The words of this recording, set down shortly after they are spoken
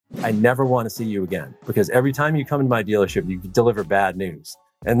I never want to see you again, because every time you come to my dealership, you deliver bad news.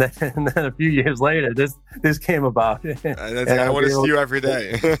 And then a few years later, this came about. I want to see you every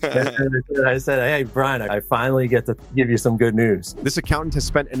day. And I said, hey, Brian, I finally get to give you some good news. This accountant has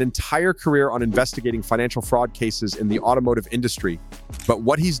spent an entire career on investigating financial fraud cases in the automotive industry. But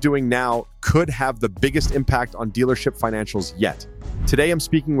what he's doing now could have the biggest impact on dealership financials yet. Today, I'm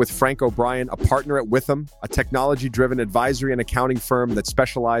speaking with Frank O'Brien, a partner at Withum, a technology-driven advisory and accounting firm that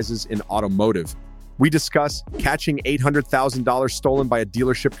specializes in automotive. We discuss catching $800,000 stolen by a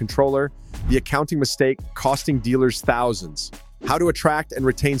dealership controller, the accounting mistake costing dealers thousands, how to attract and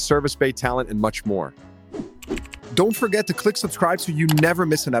retain service bay talent, and much more. Don't forget to click subscribe so you never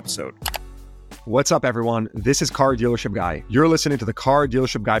miss an episode. What's up, everyone? This is Car Dealership Guy. You're listening to the Car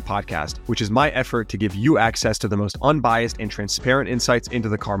Dealership Guy podcast, which is my effort to give you access to the most unbiased and transparent insights into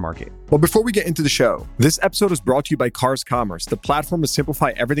the car market. Well, before we get into the show, this episode is brought to you by Cars Commerce, the platform to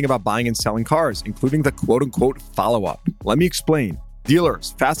simplify everything about buying and selling cars, including the quote-unquote follow-up. Let me explain.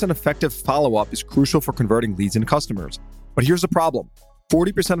 Dealers, fast and effective follow-up is crucial for converting leads into customers. But here's the problem.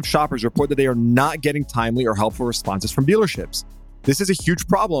 40% of shoppers report that they are not getting timely or helpful responses from dealerships. This is a huge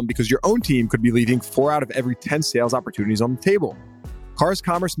problem because your own team could be leaving 4 out of every 10 sales opportunities on the table. Cars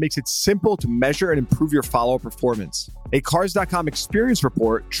Commerce makes it simple to measure and improve your follow-up performance. A Cars.com experience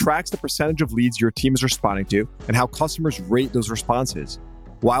report tracks the percentage of leads your team is responding to and how customers rate those responses.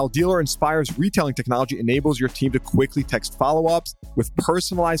 While Dealer Inspire's retailing technology enables your team to quickly text follow-ups with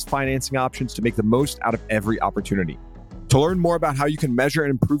personalized financing options to make the most out of every opportunity. To learn more about how you can measure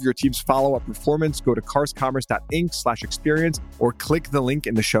and improve your team's follow-up performance, go to carscommerce.inc/experience or click the link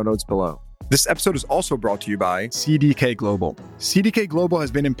in the show notes below. This episode is also brought to you by CDK Global. CDK Global has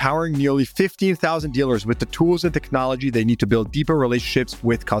been empowering nearly 15,000 dealers with the tools and technology they need to build deeper relationships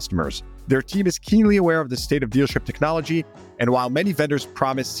with customers. Their team is keenly aware of the state of dealership technology, and while many vendors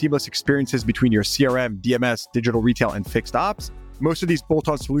promise seamless experiences between your CRM, DMS, digital retail, and fixed ops, most of these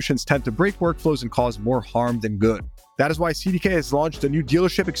bolt-on solutions tend to break workflows and cause more harm than good. That is why CDK has launched a new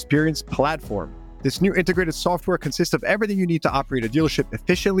dealership experience platform. This new integrated software consists of everything you need to operate a dealership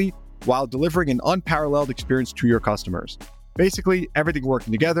efficiently while delivering an unparalleled experience to your customers. Basically, everything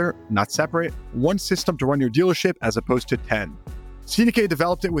working together, not separate, one system to run your dealership as opposed to 10. CDK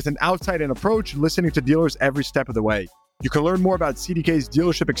developed it with an outside-in approach, listening to dealers every step of the way. You can learn more about CDK's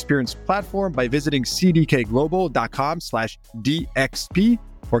dealership experience platform by visiting cdkglobal.com/DXP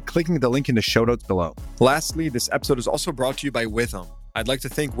or clicking the link in the show notes below. Lastly, this episode is also brought to you by Withum. I'd like to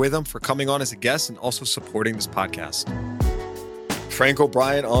thank Withum for coming on as a guest and also supporting this podcast. Frank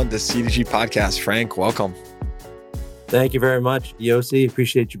O'Brien on the CDG podcast. Frank, welcome. Thank you very much, Yossi.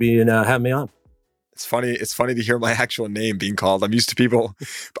 Appreciate you having me on. It's funny to hear my actual name being called. I'm used to people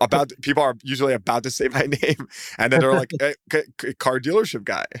are usually about to say my name, and then they're like, hey, car dealership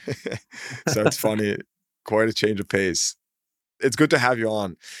guy. So it's funny, quite a change of pace. It's good to have you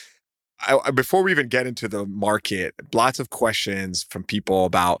on. Before we even get into the market, lots of questions from people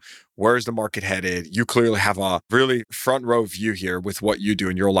about where's the market headed. You clearly have a really front row view here with what you do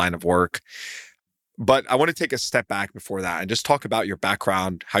in your line of work. But I want to take a step back before that and just talk about your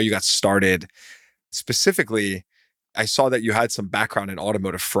background, how you got started. Specifically, I saw that you had some background in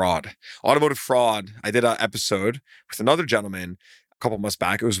automotive fraud. Automotive fraud, I did an episode with another gentleman a couple months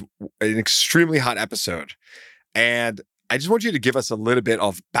back. It was an extremely hot episode. And I just want you to give us a little bit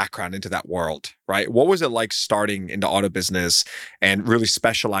of background into that world, right? What was it like starting in the auto business and really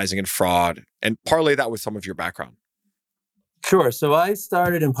specializing in fraud, and parlay that with some of your background? Sure. So I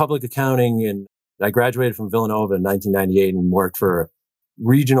started in public accounting, and I graduated from Villanova in 1998 and worked for a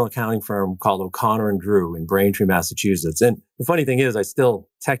regional accounting firm called O'Connor and Drew in Braintree, Massachusetts. And the funny thing is, I still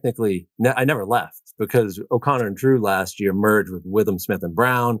technically, I never left, because O'Connor and Drew last year merged with Withum, Smith &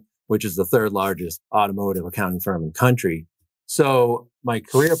 Brown, which is the third largest automotive accounting firm in the country. So my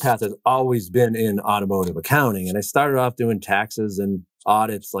career path has always been in automotive accounting. And I started off doing taxes and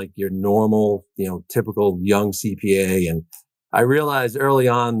audits like your normal, typical young CPA. And I realized early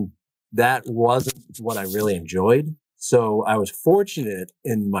on that wasn't what I really enjoyed. So I was fortunate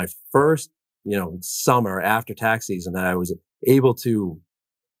in my first, summer after tax season that I was able to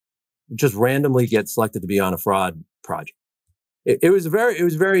just randomly get selected to be on a fraud project. It was a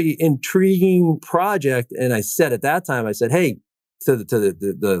very intriguing project. And I said at that time, hey, to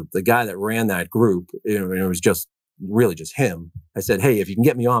the guy that ran that group, it was just him. I said, hey, if you can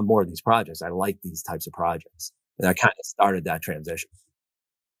get me on more of these projects, I like these types of projects. And I kind of started that transition.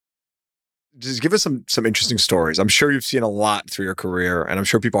 Just give us some interesting stories. I'm sure you've seen a lot through your career, and I'm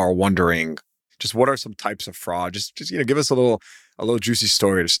sure people are wondering, just what are some types of fraud? Just give us a little A little juicy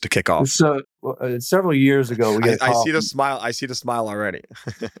story just to kick off. So several years ago, we got a I call. see the smile. I see the smile already.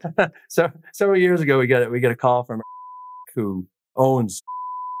 So several years ago, we get a call from who owns,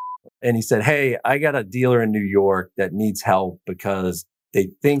 and he said, "Hey, I got a dealer in New York that needs help because they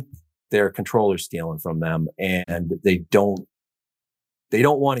think their controller's stealing from them, and they don't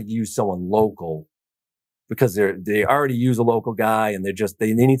want to use someone local because they already use a local guy, and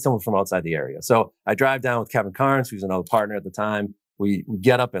they need someone from outside the area." So I drive down with Kevin Carnes, who's another partner at the time. We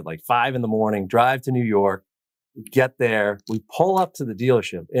get up at like 5 a.m, drive to New York, get there, we pull up to the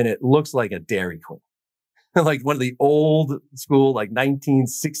dealership, and it looks like a Dairy Queen. Like one of the old school, like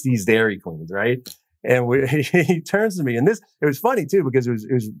 1960s Dairy Queens, right? And he turns to me, and it was funny too, because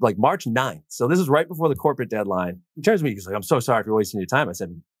it was like March 9th. So this is right before the corporate deadline. He turns to me, he's like, "I'm so sorry for wasting your time." I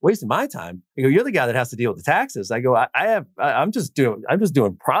said, "Wasting my time?" I go, "You're the guy that has to deal with the taxes." I go, I'm just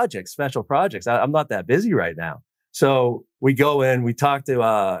doing projects, special projects. I'm not that busy right now." So we go in, we talk to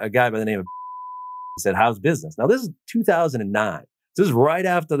a guy by the name of, he said, "How's business?" Now this is 2009. This is right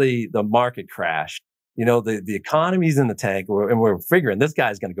after the market crashed. The economy's in the tank, and we're figuring this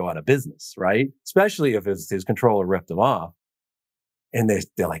guy's going to go out of business, right? Especially if his controller ripped him off. And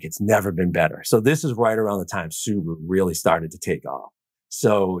they're like, "It's never been better." So this is right around the time Subaru really started to take off.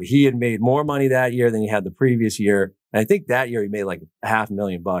 So he had made more money that year than he had the previous year. And I think that year he made like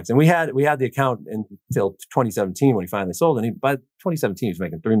 $500,000. And we had the account until 2017 when he finally sold. And by 2017, he was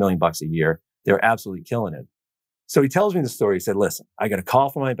making $3 million a year. They were absolutely killing it. So he tells me the story. He said, "Listen, I got a call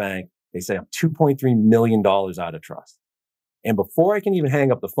from my bank. They say I'm $2.3 million out of trust. And before I can even hang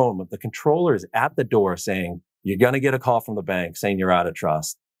up the phone, the controller is at the door saying, you're going to get a call from the bank saying you're out of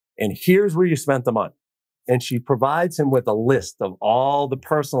trust. And here's where you spent the money." And she provides him with a list of all the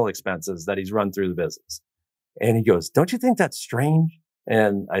personal expenses that he's run through the business. And he goes, "Don't you think that's strange?"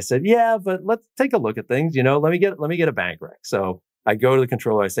 And I said, "Yeah, but let's take a look at things. Let me get a bank rec." So I go to the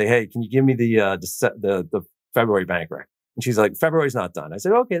controller. I say, "Hey, can you give me the February bank rec?" And she's like, "February's not done." I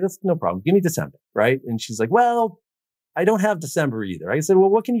said, "Okay, that's no problem. Give me December." Right. And she's like, "Well, I don't have December either." I said, "Well,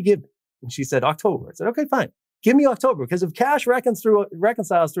 what can you give me?" And she said, "October." I said, "Okay, fine. Give me October, because if cash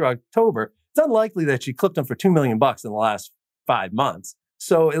reconciles through October, it's unlikely that she clipped them for $2 million in the last 5 months.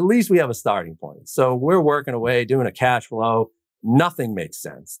 So at least we have a starting point." So we're working away, doing a cash flow. Nothing makes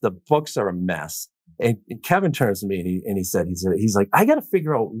sense. The books are a mess. And Kevin turns to me and he said, he's like, "I got to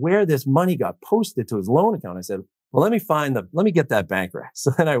figure out where this money got posted to his loan account." I said, "Well, let me get that bank rec."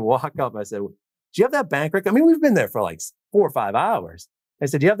 So then I walk up, I said, "Do you have that bank rec?" I mean, we've been there for like 4 or 5 hours. I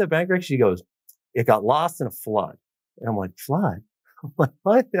said, "Do you have that bank rec?" She goes, "It got lost in a flood." And I'm like, "Flood?" I'm like,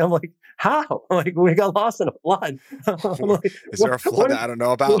 "What?" And I'm like, "How?" I'm like, "We got lost in a flood." I'm like, Is there a flood that I don't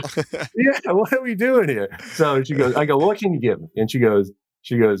know about? yeah, what are we doing here? So she goes, I go, "What can you give me?" And she goes,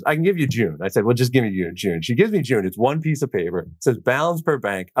 "I can give you June." I said, "Well, just give me June." She gives me June. It's one piece of paper. It says balance per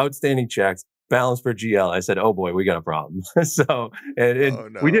bank, outstanding checks, balance per GL. I said, "Oh boy, we got a problem." So, and Oh,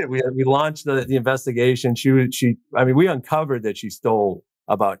 no. we did. We launched the investigation. We uncovered that she stole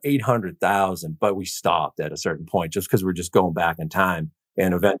about 800,000, but we stopped at a certain point just because we're just going back in time.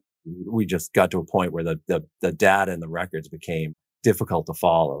 And eventually we just got to a point where the data and the records became difficult to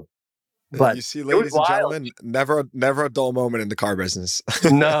follow. But You see, it was ladies and wild. gentlemen, never a dull moment in the car business.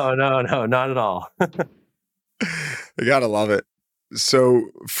 No, not at all. You gotta love it. So,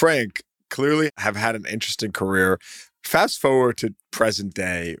 Frank, clearly have had an interesting career. Fast forward to present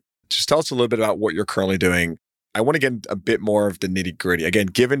day. Just tell us a little bit about what you're currently doing. I want to get a bit more of the nitty gritty. Again,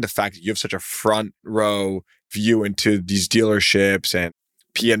 given the fact that you have such a front row view into these dealerships and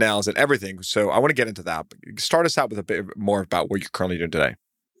P&Ls and everything. So I want to get into that. But start us out with a bit more about what you're currently doing today.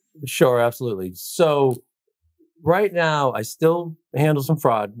 Sure, absolutely. So right now, I still handle some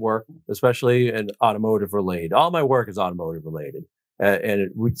fraud work, especially in automotive related. All my work is automotive related,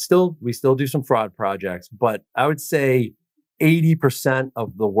 we still do some fraud projects. But I would say 80%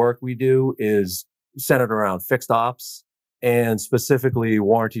 of the work we do is centered around fixed ops and specifically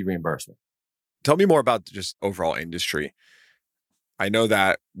warranty reimbursement. Tell me more about just overall industry. I know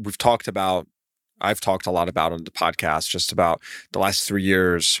that I've talked a lot about on the podcast, just about the last 3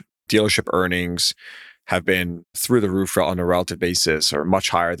 years, dealership earnings have been through the roof on a relative basis, or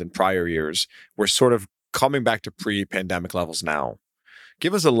much higher than prior years. We're sort of coming back to pre-pandemic levels now.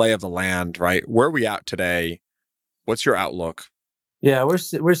 Give us a lay of the land, right? Where are we at today? What's your outlook? Yeah,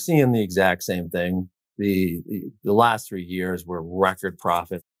 we're seeing the exact same thing. The last 3 years were record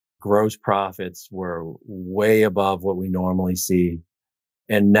profit. Gross profits were way above what we normally see.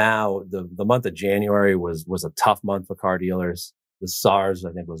 And now the month of January was a tough month for car dealers. The SARS,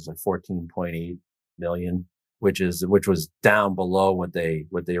 I think, was like 14.8 million, which was down below what they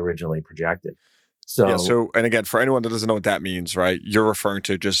originally projected. Yeah. So So, and again, for anyone that doesn't know what that means, right? You're referring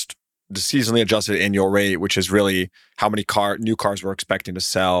to just the seasonally adjusted annual rate, which is really how many new cars we're expecting to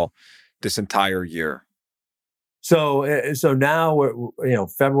sell this entire year. So now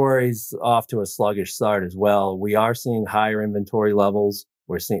February's off to a sluggish start as well. We are seeing higher inventory levels.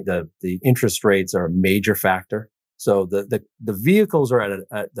 We're seeing the interest rates are a major factor. So the vehicles are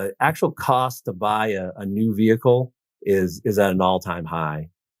at the actual cost to buy a new vehicle is at an all-time high.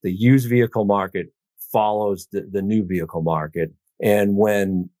 The used vehicle market follows the new vehicle market. And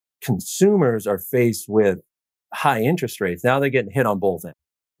when consumers are faced with high interest rates, now they're getting hit on both ends,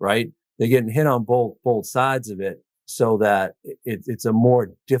 right? They're getting hit on both sides of it, so that it's a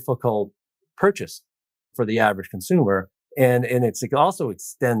more difficult purchase for the average consumer, and it also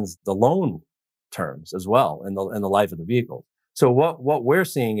extends the loan terms as well and the life of the vehicle. So what we're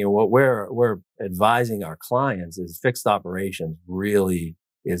seeing and what we're advising our clients is fixed operations really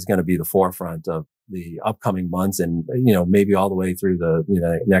is going to be the forefront of the upcoming months, and maybe all the way through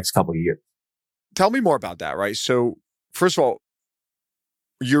the next couple of years. Tell me more about that, right? So, first of all,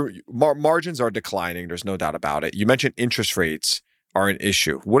 your margins are declining. There's no doubt about it. You mentioned interest rates are an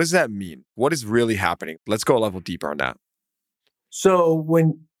issue. What does that mean? What is really happening? Let's go a level deeper on that. So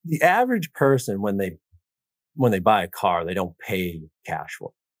when the average person, when they buy a car, they don't pay cash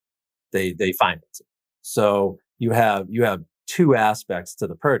for it. They finance it. So you have two aspects to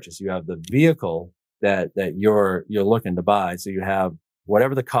the purchase. You have the vehicle that you're looking to buy. So you have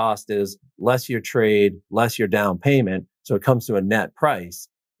whatever the cost is, less your trade, less your down payment. So it comes to a net price.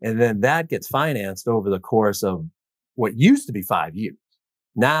 And then that gets financed over the course of what used to be 5 years.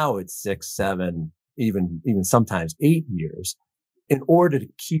 Now it's 6, 7, even sometimes 8 years, in order to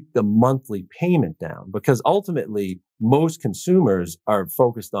keep the monthly payment down. Because ultimately, most consumers are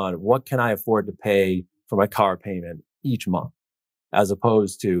focused on what can I afford to pay for my car payment each month, as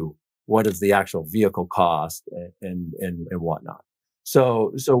opposed to what is the actual vehicle cost and whatnot.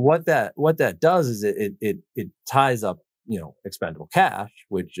 So what that does is it ties up, expendable cash,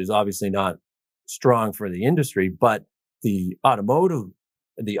 which is obviously not strong for the industry, but the automobile,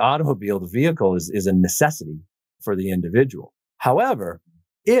 the vehicle is a necessity for the individual. However,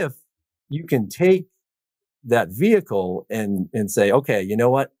 if you can take that vehicle and say, okay, you know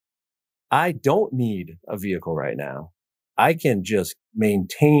what? I don't need a vehicle right now. I can just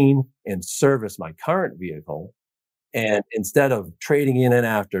maintain and service my current vehicle. And instead of trading in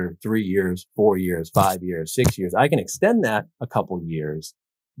after 3 years, 4 years, 5 years, 6 years, I can extend that a couple of years.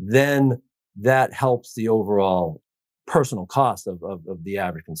 Then that helps the overall personal cost of the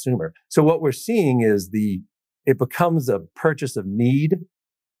average consumer. So what we're seeing is it becomes a purchase of need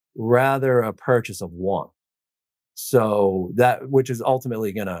rather a purchase of want. So which is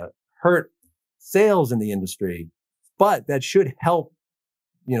ultimately going to hurt sales in the industry, but that should help,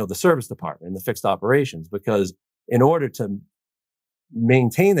 the service department and the fixed operations, because in order to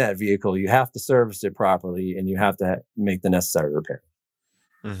maintain that vehicle, you have to service it properly and you have to make the necessary repair.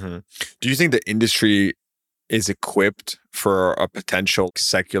 Mm-hmm. Do you think the industry is equipped for a potential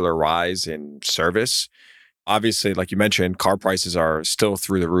secular rise in service? Obviously, like you mentioned, car prices are still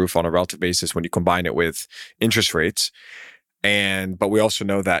through the roof on a relative basis when you combine it with interest rates. But we also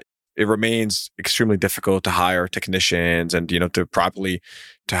know that it remains extremely difficult to hire technicians and, to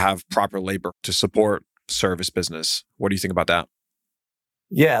have proper labor to support service business. What do you think about that?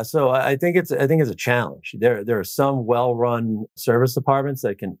 Yeah, so I think it's a challenge. There are some well-run service departments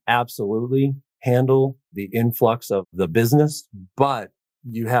that can absolutely handle the influx of the business, but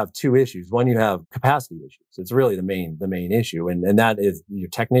you have two issues. One, you have capacity issues. It's really the main issue, and that is your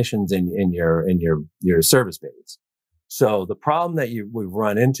technicians in your service bays. So the problem that we've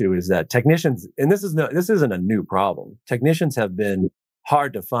run into is that technicians, and this isn't a new problem. Technicians have been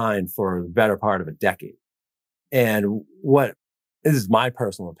hard to find for the better part of a decade. And this is my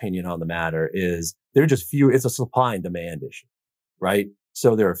personal opinion on the matter, is there are just few, it's a supply and demand issue, right?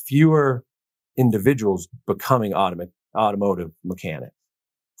 So there are fewer individuals becoming automotive mechanics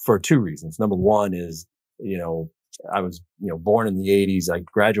for two reasons. Number one is, I was, born in the 80s. I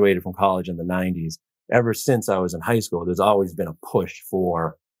graduated from college in the 90s. Ever since I was in high school, there's always been a push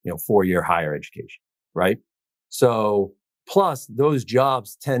for, 4-year higher education, right? So plus those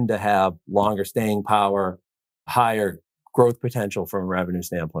jobs tend to have longer staying power, higher growth potential from a revenue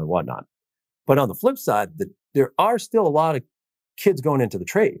standpoint, whatnot. But on the flip side, there are still a lot of kids going into the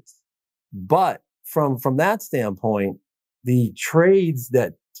trades. But from that standpoint, the trades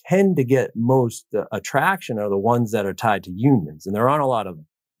that tend to get most attraction are the ones that are tied to unions. And there aren't a lot of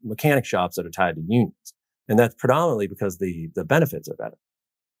mechanic shops that are tied to unions. And that's predominantly because the benefits are better.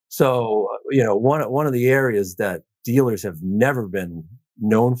 So, one of the areas that dealers have never been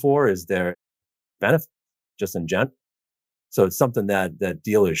known for is their benefits just in general. So it's something that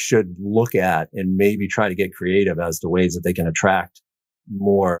dealers should look at and maybe try to get creative as to ways that they can attract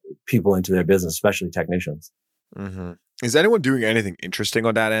more people into their business, especially technicians. Mm-hmm. Is anyone doing anything interesting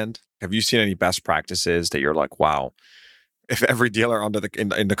on that end? Have you seen any best practices that you're like, wow, if every dealer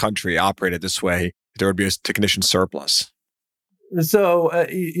in the country operated this way, there would be a technician surplus? So,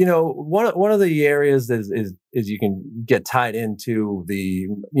 one of the areas is you can get tied into the,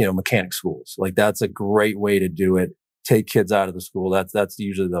 mechanic schools. Like that's a great way to do it. Take kids out of the school. That's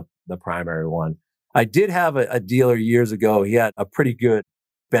usually the primary one. I did have a dealer years ago. He had a pretty good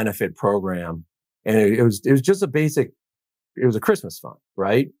benefit program, and it was just it was a Christmas fund,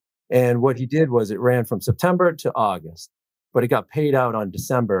 right? And what he did was it ran from September to August, but it got paid out on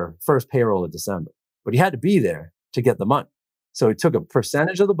December, first payroll of December. But he had to be there to get the money. So he took a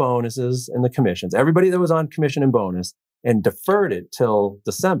percentage of the bonuses and the commissions, everybody that was on commission and bonus, and deferred it till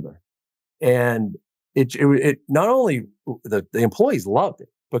December. And it not only the employees loved it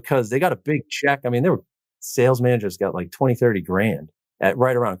because they got a big check. I mean, there were sales managers got like 20, 30 grand at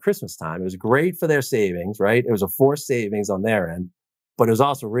right around Christmas time. It was great for their savings, right? It was a forced savings on their end, but it was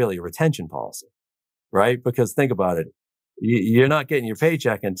also really a retention policy, right? Because think about it. You're not getting your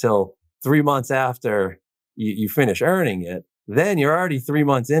paycheck until 3 months after you finish earning it. Then you're already 3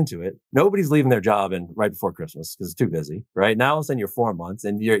 months into it. Nobody's leaving their job right before Christmas because it's too busy, right? Now all of a sudden you're 4 months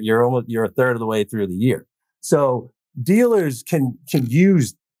and you're a third of the way through the year. So dealers can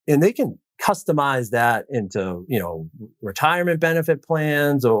use, and they can customize that into, retirement benefit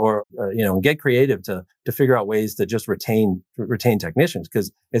plans or get creative to figure out ways to just retain technicians.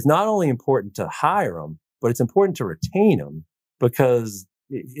 Because it's not only important to hire them, but it's important to retain them because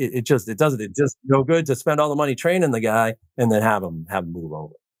it just no good to spend all the money training the guy and then have him move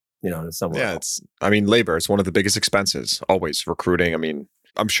over, to somewhere else. Labor is one of the biggest expenses, always recruiting. I mean,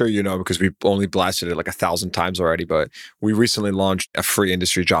 I'm sure you know because we've only blasted it like 1,000 times already, but we recently launched a free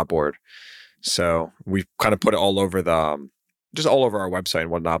industry job board. So we've kind of put it all over just all over our website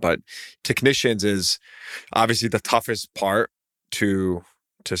and whatnot. But technicians is obviously the toughest part to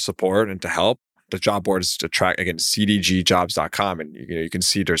support and to help. The job board is to track, again, cdgjobs.com. And you can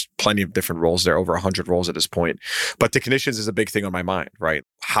see there's plenty of different roles there, over 100 roles at this point. But technicians is a big thing on my mind, right?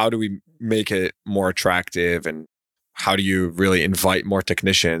 How do we make it more attractive? And how do you really invite more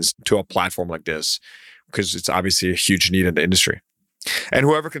technicians to a platform like this? Because it's obviously a huge need in the industry. And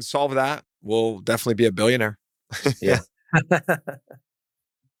whoever can solve that will definitely be a billionaire. Yeah.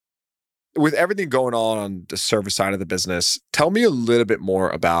 With everything going on the service side of the business, tell me a little bit more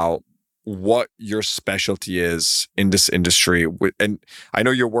about what your specialty is in this industry. And I know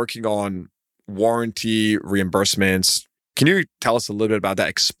you're working on warranty reimbursements. Can you tell us a little bit about that?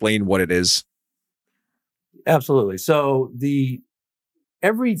 Explain what it is. Absolutely. So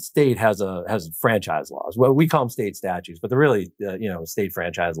every state has franchise laws. Well, we call them state statutes, but they're really, state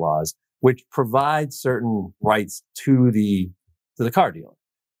franchise laws, which provide certain rights to the car dealer.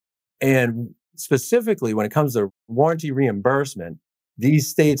 And specifically when it comes to warranty reimbursement, these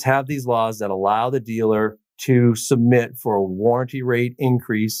states have these laws that allow the dealer to submit for a warranty rate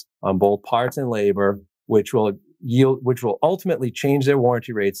increase on both parts and labor, which will ultimately change their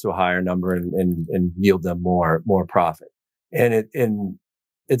warranty rates to a higher number and yield them more profit. And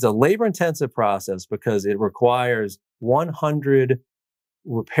it's a labor intensive process because it requires 100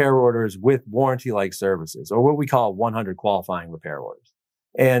 repair orders with warranty like services, or what we call 100 qualifying repair orders.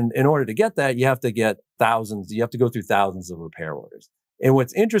 And in order to get that, you have to go through thousands of repair orders. And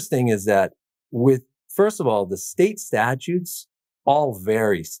what's interesting is that first of all, the state statutes all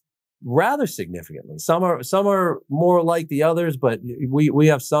vary rather significantly. Some are more like the others, but we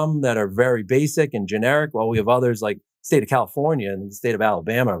have some that are very basic and generic, while we have others like state of California and the state of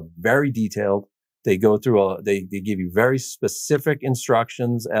Alabama are very detailed. They go through they give you very specific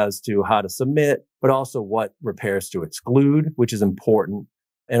instructions as to how to submit, but also what repairs to exclude, which is important.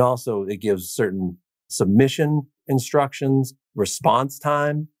 And also it gives certain submission instructions, response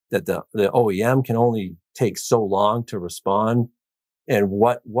time that the OEM can only take so long to respond, and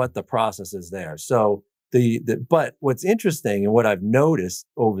what the process is there. So but what's interesting and what I've noticed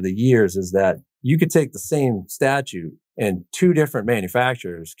over the years is that you could take the same statute and two different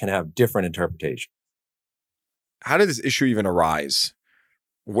manufacturers can have different interpretations. How did this issue even arise?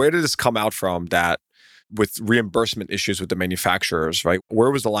 Where did this come out from that with reimbursement issues with the manufacturers, right?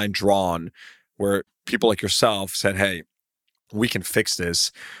 Where was the line drawn where people like yourself said, hey, we can fix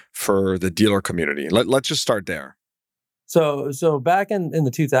this for the dealer community? Let's just start there. So back in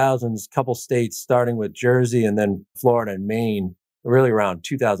the 2000s, a couple states, starting with Jersey and then Florida and Maine, really around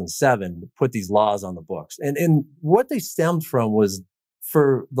 2007, put these laws on the books. And what they stemmed from was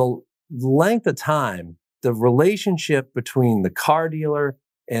for length of time, the relationship between the car dealer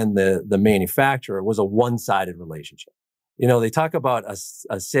and the manufacturer was a one-sided relationship. They talk about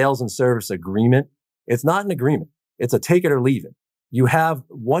a sales and service agreement. It's not an agreement. It's a take it or leave it. You have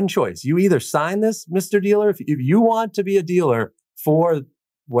one choice. You either sign this, Mr. Dealer. If you want to be a dealer for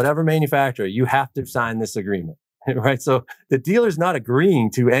whatever manufacturer, you have to sign this agreement, right? So the dealer's not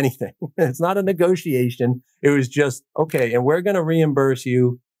agreeing to anything. It's not a negotiation. It was just, okay, and we're going to reimburse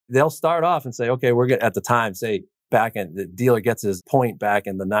you. They'll start off and say, okay, we're going to, at the time, say back in, the dealer gets his point back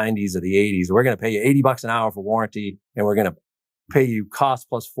in the 90s or the 80s. We're going to pay you $80 an hour for warranty, and we're going to pay you cost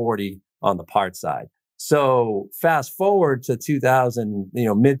plus 40 on the parts side. So fast forward to 2000,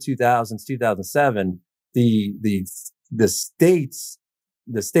 mid 2000s, 2007, the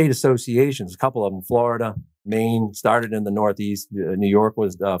state associations, a couple of them, Florida, Maine, started in the Northeast. New York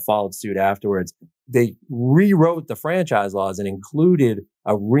was followed suit afterwards. They rewrote the franchise laws and included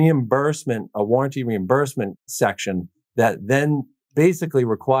a warranty reimbursement section that then basically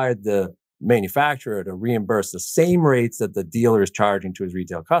required the manufacturer to reimburse the same rates that the dealer is charging to his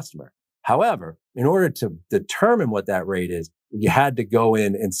retail customer. However, in order to determine what that rate is, you had to go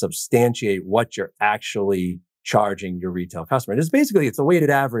in and substantiate what you're actually charging your retail customer. And it's a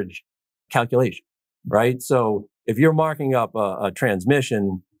weighted average calculation, right? So if you're marking up a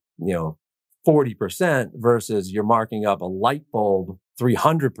transmission, 40% versus you're marking up a light bulb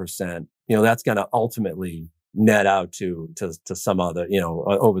 300%, that's going to ultimately net out to some other,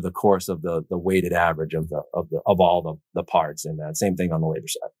 over the course of the weighted average of all the parts in that. Same thing on the labor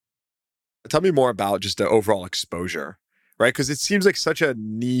side. Tell me more about just the overall exposure, right? Because it seems like such a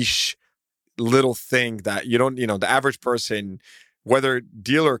niche little thing that you don't, the average person, whether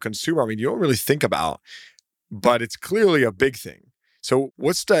dealer or consumer, you don't really think about, but it's clearly a big thing. So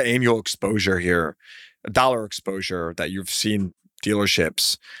what's the annual exposure here, dollar exposure that you've seen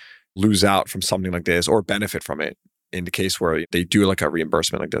dealerships lose out from something like this or benefit from it in the case where they do like a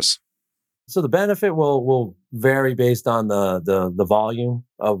reimbursement like this? So the benefit will vary based on the volume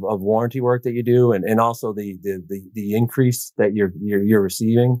of warranty work that you do, and also the increase that you're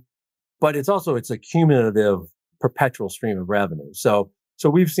receiving. But it's a cumulative, perpetual stream of revenue. So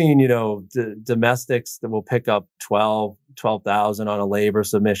we've seen domestics that will pick up 12,000 on a labor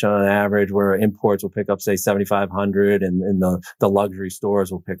submission on average, where imports will pick up say 7,500, and the luxury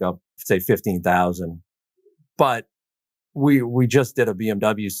stores will pick up say 15,000. But we just did a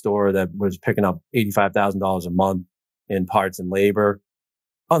BMW store that was picking up $85,000 a month in parts and labor.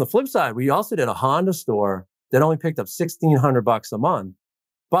 On the flip side, we also did a Honda store that only picked up $1,600 a month,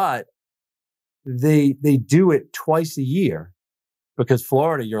 but they do it twice a year, because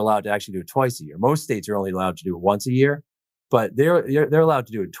Florida, you're allowed to actually do it twice a year. Most states are only allowed to do it once a year, but they're allowed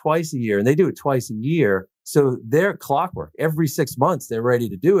to do it twice a year, and they do it twice a year. So they're clockwork. Every 6 months, they're ready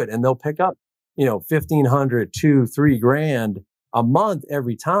to do it, and they'll pick up $1,500, $2,000, $3,000 a month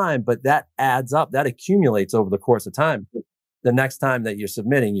every time, but that adds up, that accumulates over the course of time. The next time that you're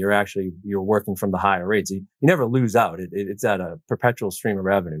submitting, you're working from the higher rates. You never lose out. It's at a perpetual stream of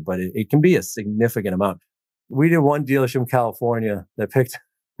revenue, but it can be a significant amount. We did one dealership in California that picked,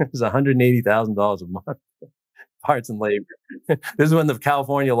 it was $180,000 a month, parts and labor. This is when the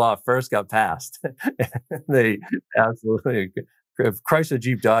California law first got passed. They absolutely, Chrysler,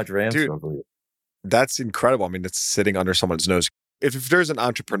 Jeep, Dodge, Ram, I believe. That's incredible. It's sitting under someone's nose. If there's an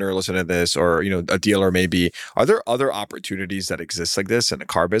entrepreneur listening to this, or a dealer maybe, are there other opportunities that exist like this in the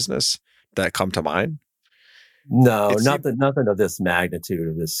car business that come to mind? No, nothing of this magnitude,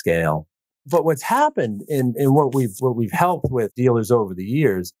 of this scale. But what's happened in what we've helped with dealers over the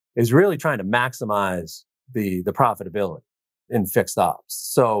years is really trying to maximize the profitability in fixed ops.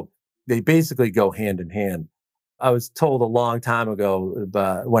 So they basically go hand in hand. I was told a long time ago,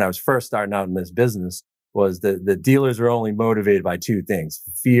 when I was first starting out in this business, was that the dealers were only motivated by two things: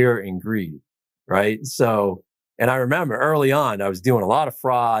 fear and greed, right? So, and I remember early on, I was doing a lot of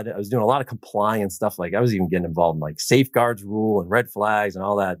fraud. I was doing a lot of compliance stuff. Like I was even getting involved in like safeguards rule and red flags and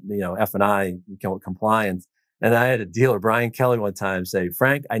all that, F&I compliance. And I had a dealer, Brian Kelly, one time say,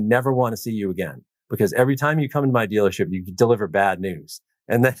 "Frank, I never want to see you again, because every time you come into my dealership, you deliver bad news."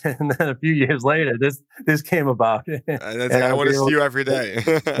 And then a few years later, this came about. And I want to see you every day.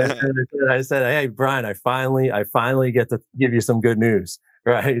 and I said, "Hey, Brian, I finally get to give you some good news."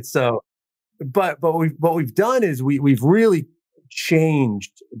 Right. So, but what we've done is we've really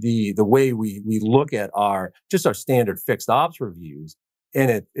changed the way we look at our standard fixed ops reviews.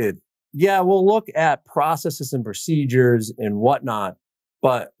 And we'll look at processes and procedures and whatnot,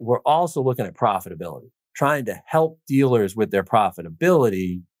 but we're also looking at profitability, trying to help dealers with their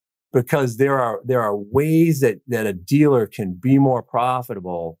profitability, because there are ways that a dealer can be more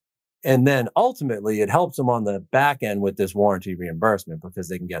profitable And then ultimately it helps them on the back end with this warranty reimbursement because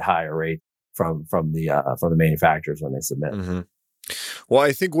they can get higher rates from the manufacturers when they submit. Mm-hmm. Well,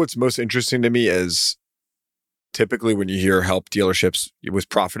 I think what's most interesting to me is typically when you hear help dealerships with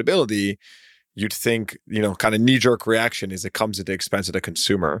profitability, you'd think, kind of knee-jerk reaction is it comes at the expense of the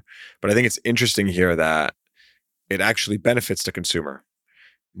consumer. But I think it's interesting here that it actually benefits the consumer.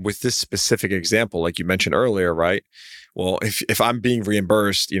 With this specific example, like you mentioned earlier, right? Well, if I'm being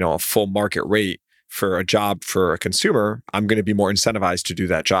reimbursed, a full market rate for a job for a consumer, I'm going to be more incentivized to do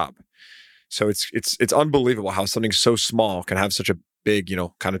that job. So it's unbelievable how something so small can have such a big,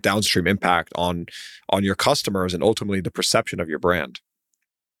 kind of downstream impact on your customers and ultimately the perception of your brand.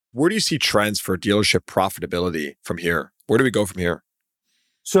 Where do you see trends for dealership profitability from here? Where do we go from here?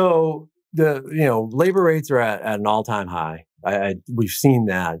 So the labor rates are at an all-time high. We've seen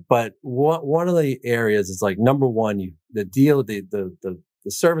that, but one of the areas is like number one, the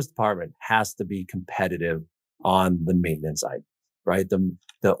service department has to be competitive on the maintenance side, right?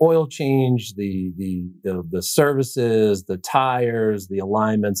 The oil change, the services, the tires, the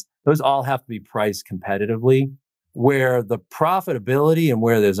alignments, those all have to be priced competitively. Where the profitability and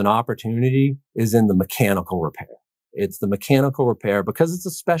where there's an opportunity is in the mechanical repair. It's the mechanical repair because it's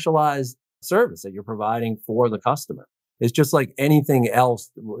a specialized service that you're providing for the customer. It's just like anything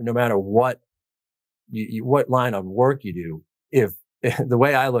else, no matter what what line of work you do. If the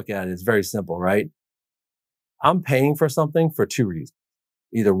way I look at it is very simple, right? I'm paying for something for two reasons.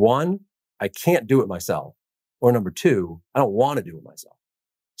 Either one, I can't do it myself, or number two, I don't want to do it myself.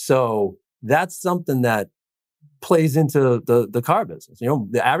 So that's something that plays into the car business.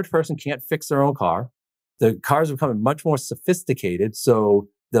 The average person can't fix their own car. The cars are becoming much more sophisticated. So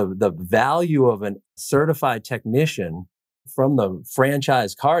the value of a certified technician from the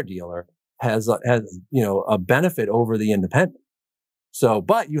franchise car dealer has a benefit over the independent. So,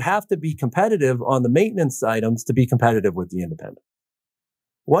 but you have to be competitive on the maintenance items to be competitive with the independent.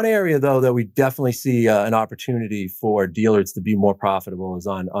 One area, though, that we definitely see an opportunity for dealers to be more profitable is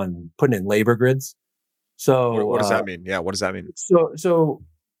on putting in labor grids. So, what does that mean? Yeah, what does that mean? So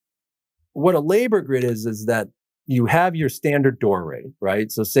what a labor grid is that you have your standard door rate,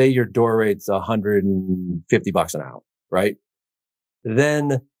 right? So say your door rate's $150 an hour, right?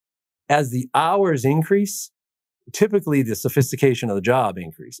 Then as the hours increase, typically the sophistication of the job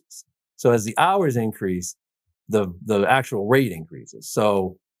increases. So as the hours increase, the actual rate increases.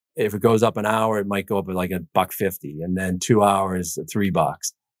 So if it goes up an hour, it might go up at like $1.50, and then 2 hours,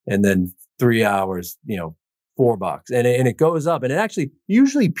 $3, and then 3 hours, $4, and it goes up, and it actually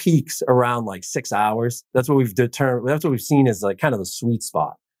usually peaks around like 6 hours. That's what we've determined. That's what we've seen as like kind of the sweet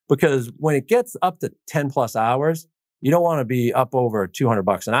spot, because when it gets up to 10 plus hours, you don't want to be up over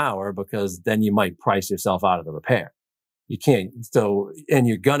 $200 an hour because then you might price yourself out of the repair. You can't. So, and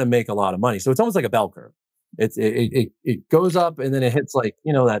you're going to make a lot of money. So it's almost like a bell curve. It goes up and then it hits like,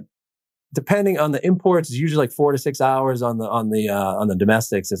 that depending on the imports, it's usually like 4 to 6 hours on the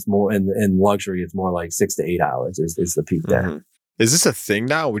domestics. It's more in luxury. It's more like 6 to 8 hours is the peak there. Mm-hmm. Is this a thing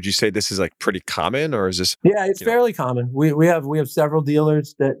now? Would you say this is like pretty common, or is this? Yeah, it's fairly common. We have several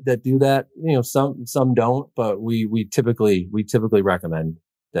dealers that do that. Some don't, but we typically recommend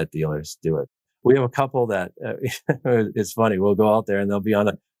that dealers do it. We have a couple that it's funny. We'll go out there and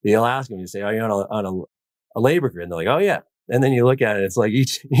they'll ask them. You say, "Are you on a labor grid?" And they're like, "Oh yeah." And then you look at it, it's like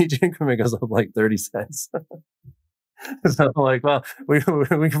each increment goes up like 30 cents. So I'm like, well, we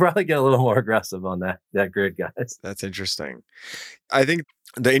could probably get a little more aggressive on that grid, guys. That's interesting. I think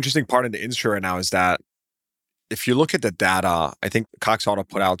the interesting part in the industry right now is that if you look at the data, I think Cox Auto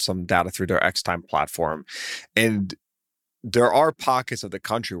put out some data through their X-Time platform, and there are pockets of the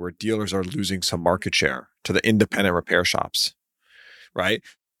country where dealers are losing some market share to the independent repair shops, right?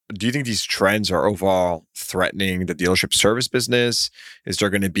 Do you think these trends are overall threatening the dealership service business? Is there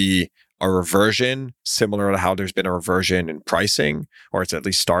going to be a reversion similar to how there's been a reversion in pricing, or it's at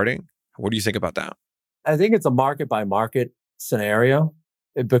least starting? What do you think about that? I think it's a market by market scenario,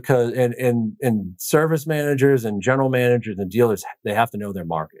 because and service managers and general managers and dealers, they have to know their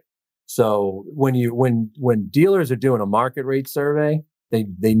market. So when dealers are doing a market rate survey,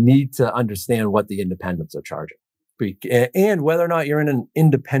 they need to understand what the independents are charging, and whether or not you're in an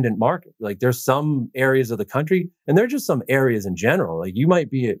independent market. Like there's some areas of the country, and there're just some areas in general. Like you might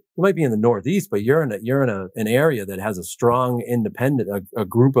be in the Northeast, but you're in an area that has a strong independent, a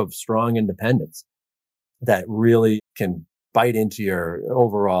group of strong independents that really can bite into your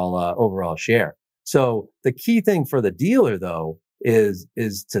overall share. So the key thing for the dealer though is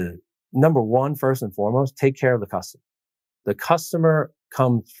to, number one, first and foremost, take care of the customer. The customer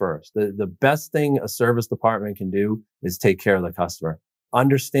comes first. The best thing a service department can do is take care of the customer.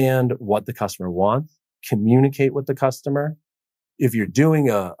 understand what the customer wants, communicate with the customer. If you're doing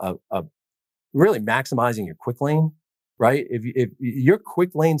a really maximizing your quick lane, right? If your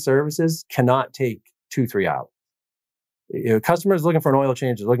quick lane services cannot take 2-3 hours. Customers looking for an oil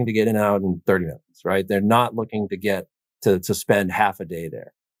change is looking to get in and out in 30 minutes, right? They're not looking to get to spend half a day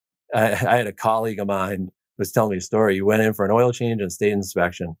there. I had a colleague of mine was telling me a story. He went in for an oil change and state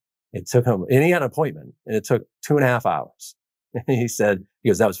inspection. It took him, and he had an appointment, and it took 2.5 hours. He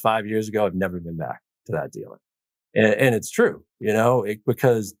goes, that was 5 years ago. I've never been back to that dealer. And it's true,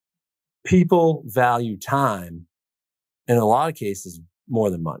 because people value time in a lot of cases more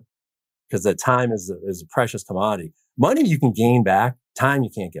than money, because that time is a precious commodity. Money you can gain back, time you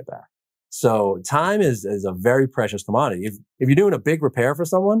can't get back. So time is a very precious commodity. If you're doing a big repair for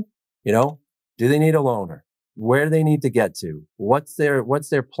someone, do they need a loaner? Where do they need to get to? What's their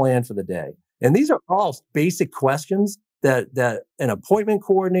plan for the day? And these are all basic questions that an appointment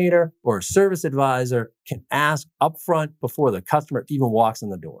coordinator or a service advisor can ask upfront before the customer even walks in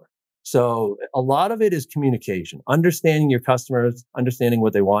the door. So a lot of it is communication, understanding your customers, understanding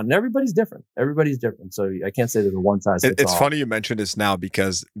what they want. And everybody's different. So I can't say there's a one size fits all. It's funny you mentioned this now,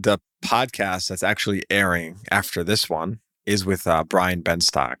 because the podcast that's actually airing after this one is with Brian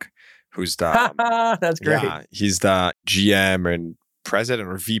Benstock, who's the that's great. Yeah, he's the GM and president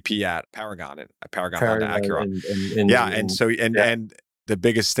or VP at Paragon Honda Acura. And the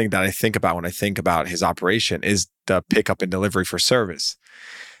biggest thing that I think about when I think about his operation is the pickup and delivery for service.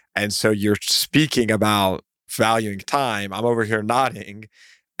 And so you're speaking about valuing time. I'm over here nodding,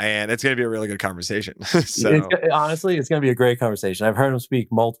 and it's going to be a really good conversation. Honestly, it's going to be a great conversation. I've heard him speak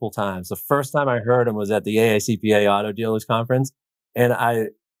multiple times. The first time I heard him was at the AICPA Auto Dealers Conference. And I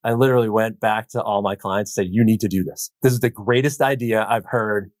literally went back to all my clients and said, you need to do this. This is the greatest idea I've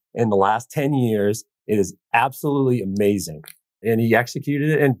heard in the last 10 years. It is absolutely amazing. And he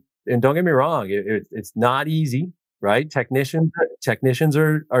executed it. And don't get me wrong, it's not easy, right? Technicians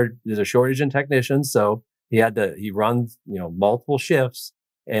are there's a shortage in technicians. So he runs, multiple shifts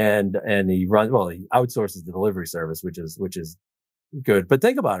and he outsources the delivery service, which is good. But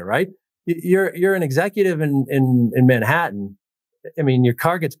think about it, right? You're an executive in Manhattan. I mean, your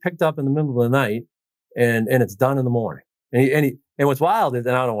car gets picked up in the middle of the night and it's done in the morning. And what's wild is,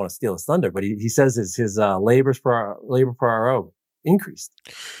 and I don't want to steal his thunder, but he says his labor per RO increased.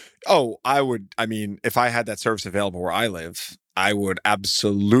 Oh, if I had that service available where I live, I would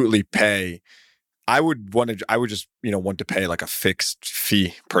absolutely pay. I would just, want to pay like a fixed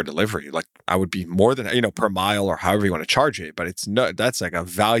fee per delivery. Like I would be more than, per mile or however you want to charge it, but that's like a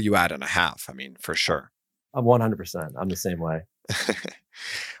value add and a half. I mean, for sure. I'm 100%. I'm the same way.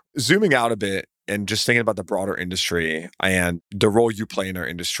 Zooming out a bit and just thinking about the broader industry and the role you play in our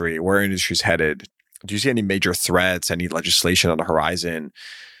industry, where our industry's headed, do you see any major threats, any legislation on the horizon,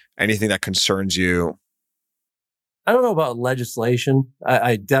 anything that concerns you? I don't know about legislation.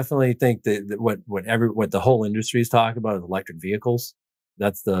 I definitely think that what the whole industry is talking about is electric vehicles.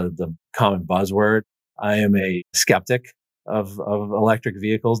 That's the common buzzword. I am a skeptic of electric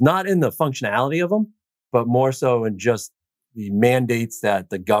vehicles, not in the functionality of them, but more so in just the mandates that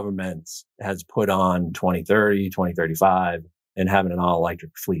the government has put on 2030, 2035, and having an all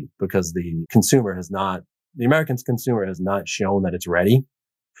electric fleet, because the American consumer has not shown that it's ready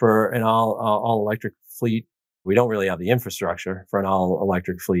for an all electric fleet. We don't really have the infrastructure for an all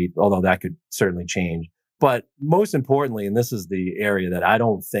electric fleet, although that could certainly change. But most importantly, and this is the area that I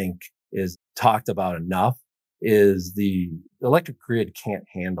don't think is talked about enough, is the electric grid can't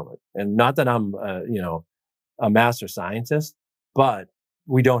handle it. And not that I'm, a master scientist, but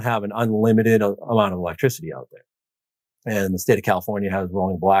we don't have an unlimited amount of electricity out there. And the state of California has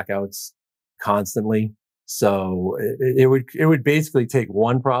rolling blackouts constantly. So it would basically take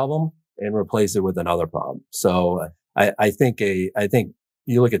one problem and replace it with another problem. So I think you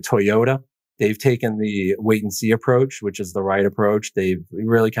look at Toyota, they've taken the wait and see approach, which is the right approach. They've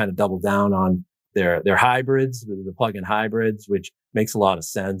really kind of doubled down on their hybrids, the plug-in hybrids, which makes a lot of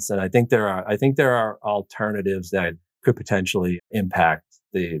sense. And I think there are alternatives that could potentially impact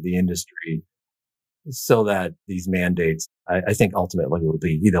the industry, so that these mandates, I think ultimately will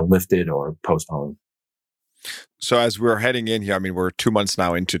be either lifted or postponed. So as we're heading in here, we're 2 months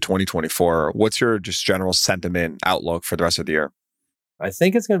now into 2024. What's your just general sentiment outlook for the rest of the year? I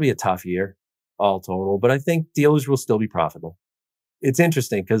think it's going to be a tough year, all total, but I think dealers will still be profitable. It's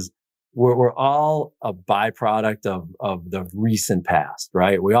interesting because we're all a byproduct of the recent past,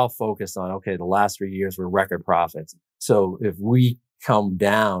 right? We all focus on, okay, the last 3 years were record profits. So if we come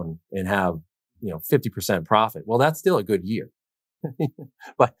down and have, 50% profit, well, that's still a good year.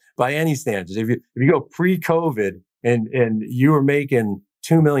 But by any standards, if you go pre-COVID, and you were making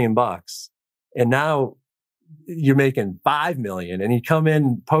 $2 million and now you're making 5 million, and you come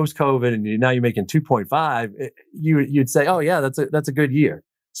in post COVID and now you're making 2.5, you'd say, oh yeah, that's a good year.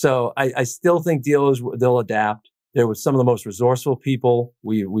 So I still think dealers, they'll adapt. There was some of the most resourceful people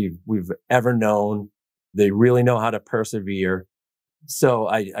we've ever known. They really know how to persevere. So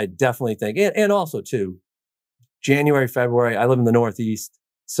I definitely think, and also too, January, February, I live in the Northeast.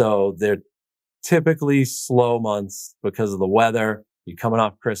 So they're typically slow months because of the weather. You're coming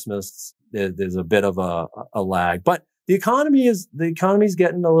off Christmas. There's a bit of a lag, but the economy's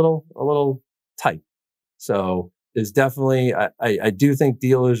getting a little tight. So there's definitely, I do think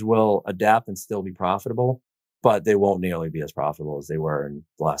dealers will adapt and still be profitable, but they won't nearly be as profitable as they were in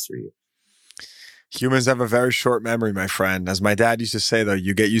the last 3 years. Humans have a very short memory, my friend. As my dad used to say, though,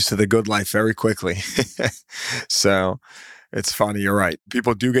 you get used to the good life very quickly. So it's funny. You're right.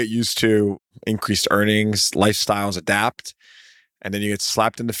 People do get used to increased earnings, lifestyles adapt, and then you get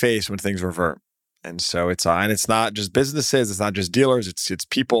slapped in the face when things revert. And so it's not just businesses, it's not just dealers, it's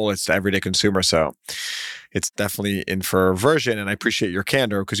people, it's the everyday consumer. So it's definitely in for a reversion. And I appreciate your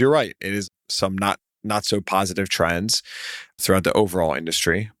candor because you're right. It is some not so positive trends throughout the overall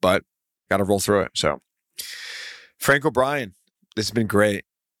industry, but got to roll through it. So Frank O'Brien, this has been great.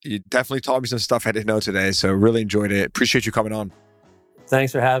 You definitely taught me some stuff I didn't know today. So really enjoyed it. Appreciate you coming on.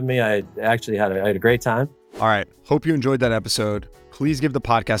 Thanks for having me. I actually had a great time. All right. Hope you enjoyed that episode. Please give the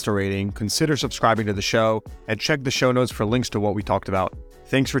podcast a rating, consider subscribing to the show, and check the show notes for links to what we talked about.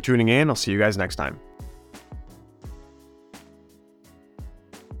 Thanks for tuning in. I'll see you guys next time.